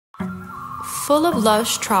Full of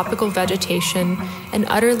lush tropical vegetation and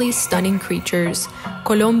utterly stunning creatures,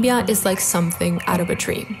 Colombia is like something out of a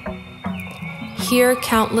dream. Here,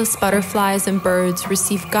 countless butterflies and birds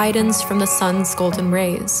receive guidance from the sun's golden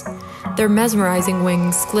rays. Their mesmerizing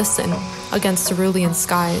wings glisten against cerulean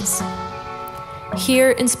skies.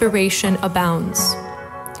 Here, inspiration abounds.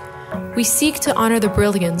 We seek to honor the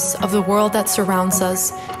brilliance of the world that surrounds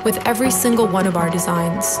us with every single one of our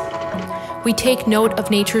designs. We take note of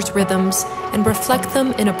nature's rhythms and reflect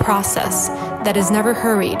them in a process that is never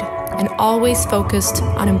hurried and always focused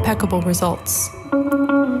on impeccable results.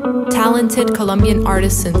 Talented Colombian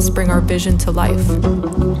artisans bring our vision to life.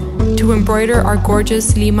 To embroider our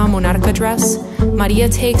gorgeous Lima Monarca dress, Maria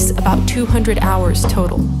takes about 200 hours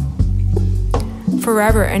total.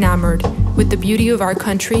 Forever enamored with the beauty of our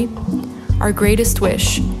country, our greatest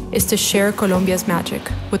wish is to share Colombia's magic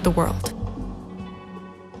with the world.